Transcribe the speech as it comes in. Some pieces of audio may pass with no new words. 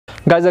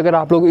Guys अगर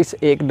आप लोग इस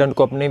एक डंड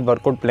को अपने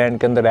वर्कआउट प्लान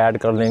के अंदर ऐड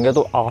कर लेंगे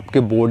तो आपकी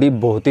बॉडी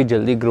बहुत ही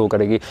जल्दी ग्रो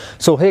करेगी।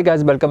 सो hey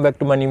guys, welcome back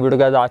to my new video.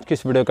 Guys आज की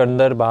इस वीडियो के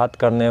अंदर बात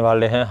करने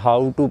वाले हैं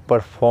हाउ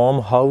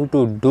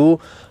टू डू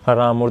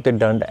राम मूर्ति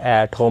डंड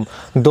एट होम।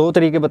 दो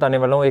तरीके बताने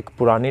वाला हूँ, एक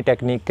पुरानी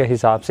टेक्निक के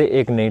हिसाब से,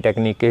 एक नई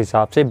टेक्निक के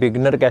हिसाब से।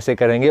 बिगिनर कैसे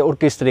करेंगे और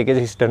किस तरीके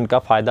से इस डंड का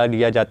फ़ायदा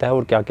लिया जाता है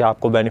और क्या क्या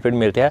आपको बेनिफिट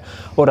मिलते हैं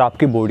और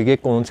आपकी बॉडी के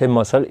कौन से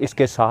मसल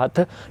इसके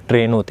साथ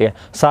ट्रेन होते हैं,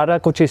 सारा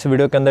कुछ इस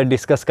वीडियो के अंदर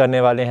डिस्कस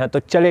करने वाले हैं। तो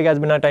चलिए गाइस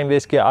बिना टाइम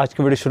वेस्ट किए आज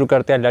की वीडियो शुरू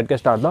करते हैं। Let's get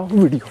start the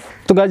video.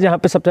 तो गाइस यहाँ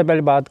पे सबसे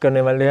पहले बात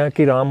करने वाले हैं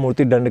कि राम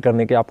मूर्ति दंड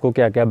करने के आपको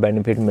क्या क्या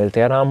बेनिफिट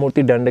मिलते हैं। राम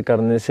मूर्ति दंड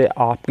करने से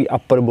आपकी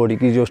अपर बॉडी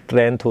की जो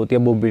स्ट्रेंथ होती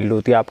है वो बिल्ड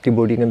होती है, आपकी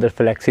बॉडी के अंदर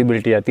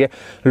फ्लेक्सिबिलिटी आती है।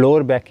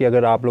 लोअर बैक की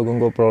अगर आप लोगों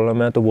को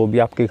प्रॉब्लम है तो वो भी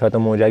आपकी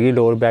ख़त्म हो जाएगी।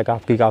 लोअर बैक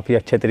आपकी काफ़ी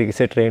अच्छे तरीके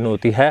से ट्रेन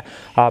होती है।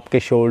 आपके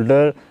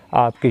शोल्डर,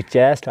 आपकी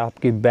चेस्ट,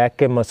 आपकी बैक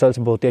के मसल्स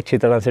बहुत ही अच्छी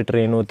तरह से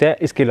ट्रेन होते हैं।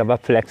 इसके अलावा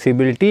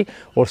फ्लेक्सिबिलिटी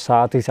और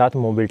साथ ही साथ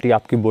मोबिलिटी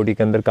आपकी बॉडी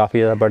के अंदर काफ़ी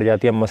ज़्यादा बढ़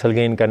जाती है। मसल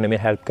गेन करने में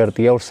हेल्प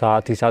करती है और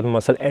साथ ही साथ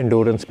मसल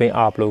एंडोरेंस में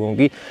आप लोगों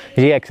की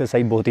ये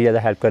एक्सरसाइज बहुत ही ज़्यादा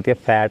हेल्प करती है।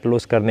 फैट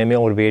लॉस करने में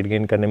और वेट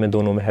गेन करने में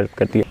दोनों में हेल्प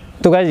करती है।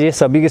 तो गाइस ये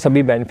सभी के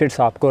सभी बेनिफिट्स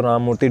आपको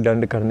राम मूर्ति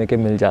दंड करने के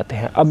मिल जाते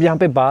हैं। अब यहाँ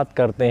पे बात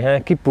करते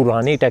हैं कि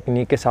पुरानी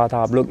टेक्निक के साथ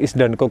आप लोग इस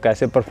दंड को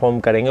कैसे परफॉर्म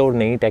करेंगे और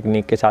नई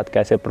टेक्निक के साथ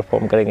कैसे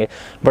परफॉर्म करेंगे।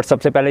 बट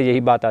सबसे पहले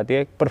यही बात आती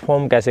है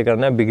परफॉर्म कैसे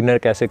करना है, बिगिनर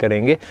कैसे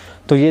करेंगे।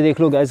 तो ये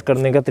देख लो गाइस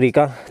करने का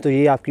तरीका। तो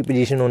ये आपकी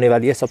पोजीशन होने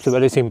वाली है। सबसे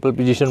पहले सिंपल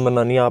पोजीशन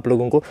बनानी है आप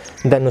लोगों को,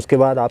 देन उसके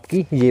बाद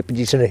आपकी ये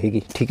पोजीशन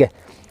रहेगी, ठीक है,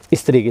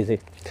 इस तरीके से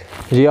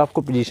ये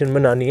आपको पोजीशन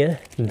बनानी है।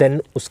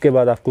 देन उसके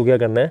बाद आपको क्या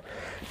करना है,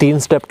 3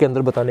 स्टेप के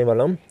अंदर बताने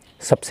वाला हूँ।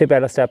 सबसे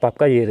पहला स्टेप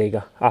आपका ये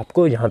रहेगा,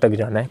 आपको यहाँ तक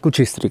जाना है कुछ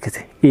इस तरीके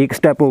से। एक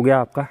स्टेप हो गया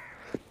आपका।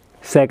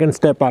 सेकंड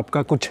स्टेप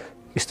आपका कुछ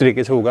इस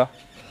तरीके से होगा।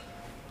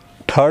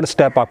 थर्ड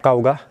स्टेप आपका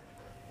होगा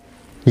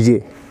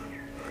ये।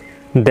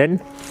 देन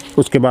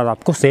उसके बाद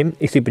आपको सेम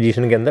इसी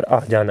पोजीशन के अंदर आ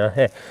जाना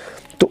है।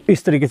 तो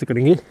इस तरीके से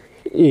करेंगे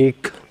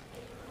 1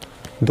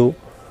 2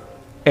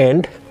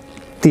 एंड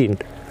 3।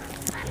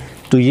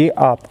 तो ये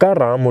आपका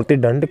राम मूर्ति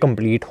दंड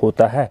कंप्लीट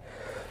होता है।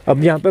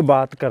 अब यहाँ पे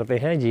बात करते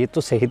हैं, ये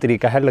तो सही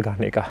तरीका है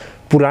लगाने का।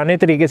 पुराने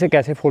तरीके से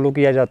कैसे फॉलो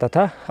किया जाता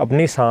था,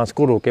 अपनी सांस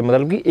को रोके,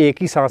 मतलब कि एक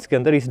ही सांस के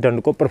अंदर इस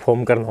दंड को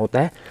परफॉर्म करना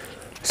होता है।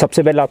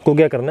 सबसे पहले आपको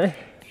क्या करना है,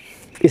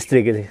 इस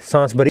तरीके से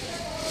सांस भरी,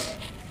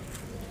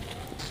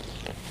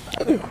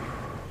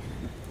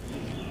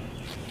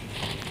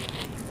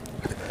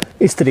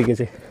 इस तरीके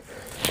से,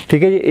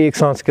 ठीक है। ये एक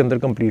सांस के अंदर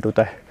कंप्लीट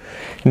होता है।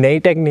 नई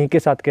टेक्निक के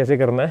साथ कैसे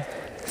करना है,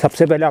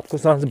 सबसे पहले आपको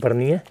सांस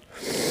भरनी है,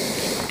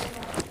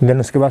 देन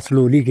उसके बाद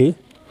स्लोली गई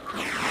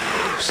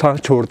सांस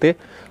छोड़ते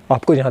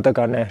आपको यहाँ तक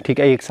आना है, ठीक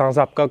है। एक सांस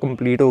आपका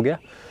कंप्लीट हो गया।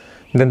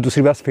 देन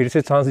दूसरी बार फिर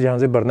से सांस यहाँ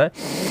से भरना है।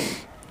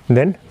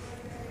 देन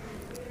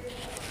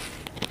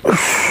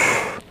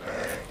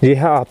ये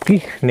है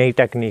आपकी नई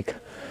टेक्निक।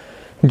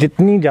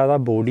 जितनी ज़्यादा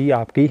बॉडी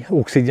आपकी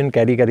ऑक्सीजन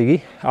कैरी करेगी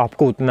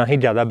आपको उतना ही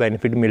ज़्यादा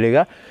बेनिफिट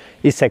मिलेगा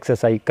इस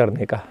एक्सरसाइज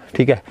करने का,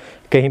 ठीक है।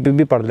 कहीं पे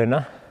भी पढ़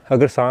लेना,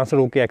 अगर सांस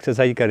रोक के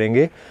एक्सरसाइज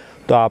करेंगे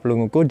तो आप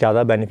लोगों को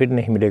ज़्यादा बेनिफिट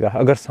नहीं मिलेगा।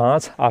 अगर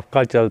सांस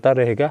आपका चलता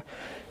रहेगा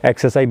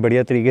एक्सरसाइज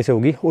बढ़िया तरीके से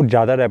होगी और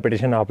ज़्यादा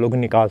रेपिटेशन आप लोग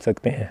निकाल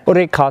सकते हैं। और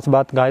एक खास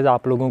बात गाइस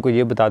आप लोगों को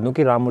ये बता दूं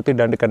कि राम मूर्ति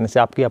दंड करने से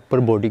आपकी अपर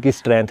बॉडी की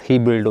स्ट्रेंथ ही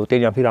बिल्ड होती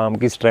है या फिर आर्म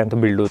की स्ट्रेंथ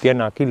बिल्ड होती है,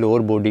 ना कि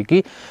लोअर बॉडी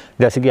की,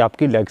 जैसे कि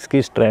आपकी लेग्स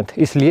की स्ट्रेंथ।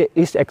 इसलिए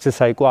इस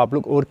एक्सरसाइज को आप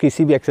लोग और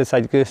किसी भी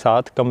एक्सरसाइज के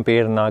साथ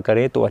कंपेयर ना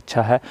करें तो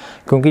अच्छा है,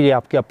 क्योंकि ये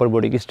आपकी अपर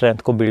बॉडी की स्ट्रेंथ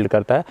को बिल्ड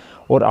करता है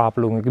और आप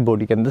लोगों की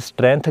बॉडी के अंदर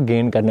स्ट्रेंथ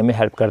गेन करने में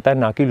हेल्प करता है,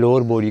 ना कि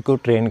लोअर बॉडी को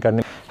ट्रेन करने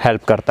में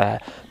हेल्प करता है।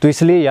 तो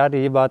इसलिए यार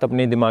ये बात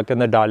अपने दिमाग के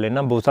अंदर डाल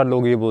लेना। बहुत सारे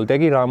लोग ये बोलते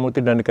हैं कि राम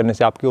मूर्ति दंड करने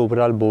से आपकी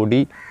ओवरऑल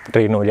बॉडी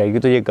ट्रेन हो जाएगी,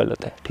 तो ये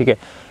गलत है, ठीक है।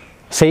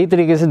 सही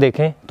तरीके से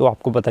देखें तो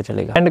आपको पता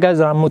चलेगा। एंड गाइस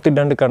राम मूर्ति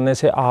दंड करने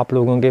से आप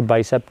लोगों के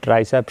bicep,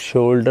 tricep,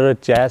 shoulder,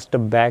 chest,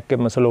 back के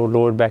मसल और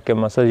लोअर बैक के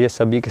मसल, ये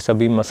सभी के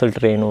सभी मसल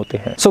ट्रेन होते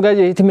हैं। सो गाइस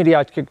यही थी मेरी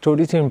आज की एक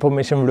छोटी सी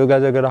इन्फॉर्मेशन वीडियो।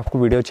 गाइस अगर आपको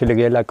वीडियो अच्छी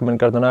लगी है लाइक कमेंट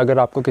कर देना। अगर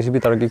आपको किसी भी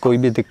तरह की कोई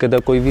भी दिक्कत है,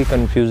 कोई भी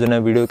कंफ्यूजन है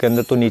वीडियो के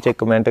अंदर, तो नीचे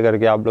कमेंट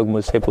करके आप लोग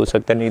मुझसे पूछ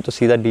सकते हैं, नहीं तो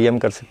सीधा DM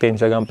कर सकते हैं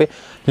इंस्टाग्राम पे।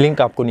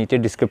 लिंक आपको नीचे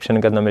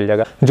डिस्क्रिप्शन के अंदर मिल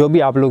जाएगा। जो भी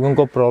आप लोगों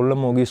को प्रॉब्लम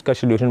होगी उसका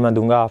सोल्यूशन मैं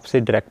दूंगा, आपसे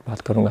डायरेक्ट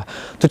बात करूंगा।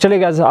 तो चलिए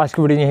गाइस आज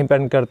की वीडियो यहीं पे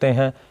एंड करते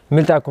हैं।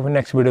 मिलता है आपको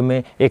नेक्स्ट वीडियो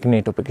में एक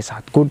नए टॉपिक के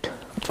साथ। Good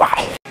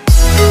bye.